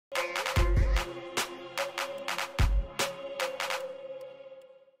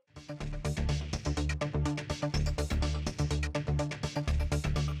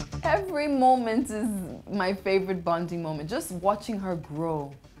Every moment is my favorite bonding moment. Just watching her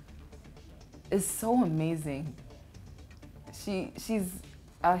grow is so amazing. She's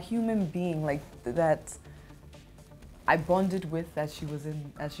a human being like that I bonded with as she was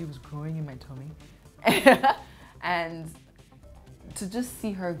growing in my tummy. And to just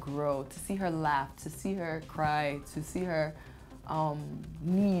see her grow, to see her laugh, to see her cry, to see her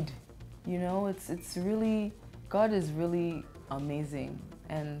need, you know, it's really, God is really amazing,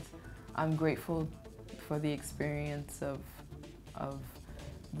 and I'm grateful for the experience of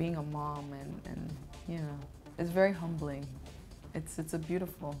being a mom, and you know, it's very humbling. It's a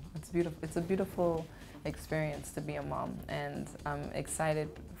beautiful experience to be a mom, and I'm excited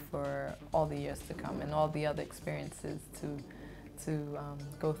for all the years to come and all the other experiences to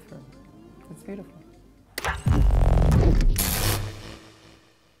go through. It's beautiful.